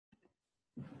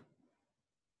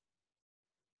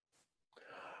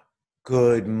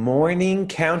Good morning,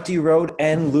 County Road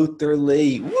and Luther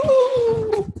Lee.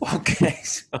 Woo! Okay,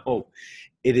 so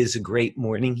it is a great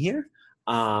morning here.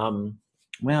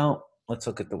 Well, let's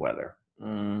look at the weather.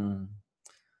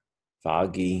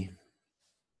 Foggy,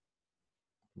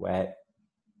 wet.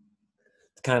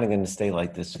 It's kind of going to stay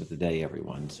like this for the day,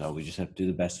 everyone. So we just have to do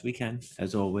the best we can,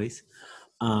 as always.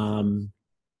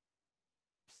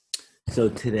 So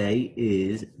today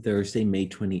is Thursday, May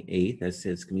 28th. As I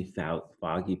said, it's going to be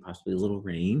foggy, possibly a little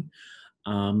rain.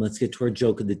 Let's get to our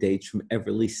joke of the day. It's from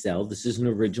Everly Sell. This is an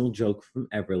original joke from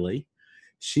Everly.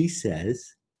 She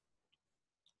says,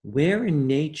 where in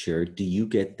nature do you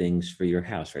get things for your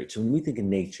house, right? So when we think of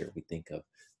nature, we think of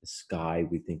the sky,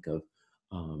 we think of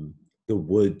the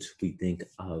woods, we think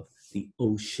of the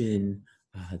ocean,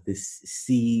 the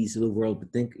seas of the world.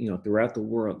 But think, throughout the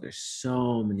world, there's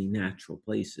so many natural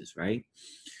places, right?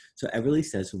 So Everly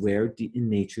says, where in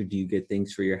nature do you get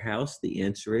things for your house? The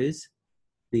answer is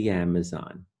the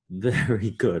Amazon.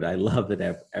 Very good. I love it,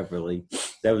 Everly.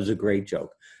 That was a great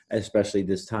joke, especially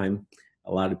this time.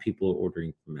 A lot of people are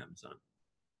ordering from Amazon.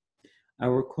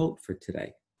 Our quote for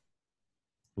today: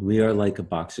 we are like a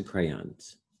box of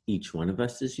crayons. Each one of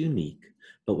us is unique,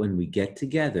 but when we get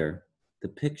together, the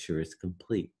picture is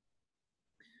complete.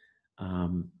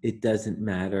 It doesn't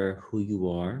matter who you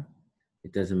are.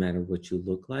 It doesn't matter what you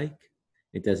look like.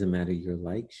 It doesn't matter your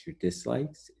likes, your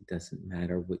dislikes. It doesn't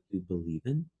matter what you believe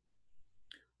in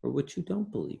or what you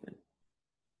don't believe in.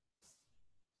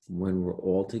 When we're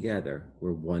all together,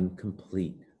 we're one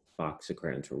complete box of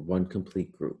crayons. We're one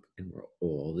complete group, and we're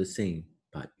all the same,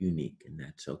 but unique, and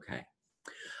that's okay.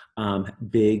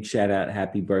 Big shout out,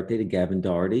 happy birthday to Gavin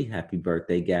Doherty. Happy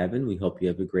birthday, Gavin. We hope you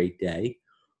have a great day.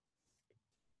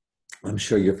 I'm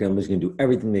sure your family's going to do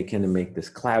everything they can to make this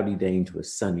cloudy day into a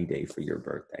sunny day for your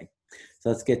birthday. So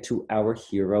let's get to our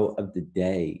hero of the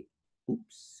day.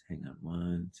 Oops, hang on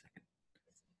one second.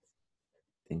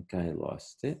 I think I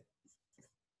lost it.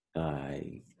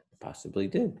 I possibly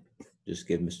did. Just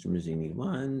give Mr. Mazzini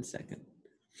 1 second.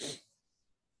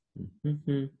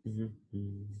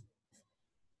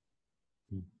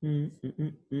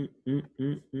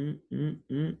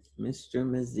 Mr.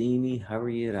 Mazzini,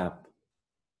 hurry it up.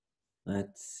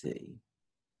 Let's see.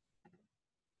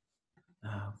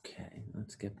 Okay,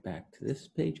 let's get back to this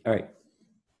page. All right.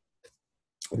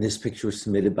 This picture was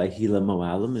submitted by Hila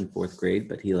Moalim in 4th grade,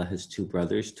 but Hila has 2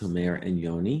 brothers, Tomer and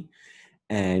Yoni.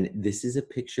 And this is a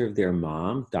picture of their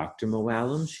mom, Dr.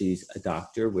 Moalim. She's a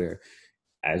doctor where,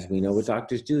 as we know what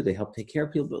doctors do, they help take care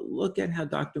of people. But look at how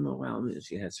Dr. Moalim is.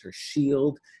 She has her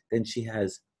shield. Then she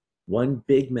has one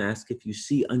big mask. If you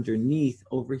see underneath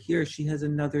over here, she has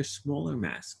another smaller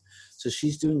mask. So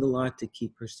she's doing a lot to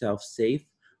keep herself safe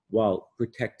while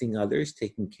protecting others,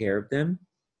 taking care of them,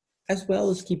 as well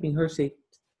as keeping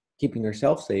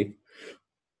herself safe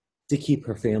to keep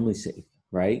her family safe,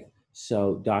 right?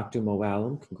 So Dr.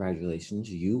 Moalim, congratulations.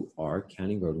 You are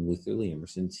County Road and Luther Lee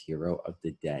Emerson's hero of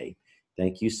the day.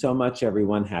 Thank you so much,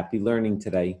 everyone. Happy learning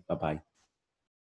today. Bye-bye.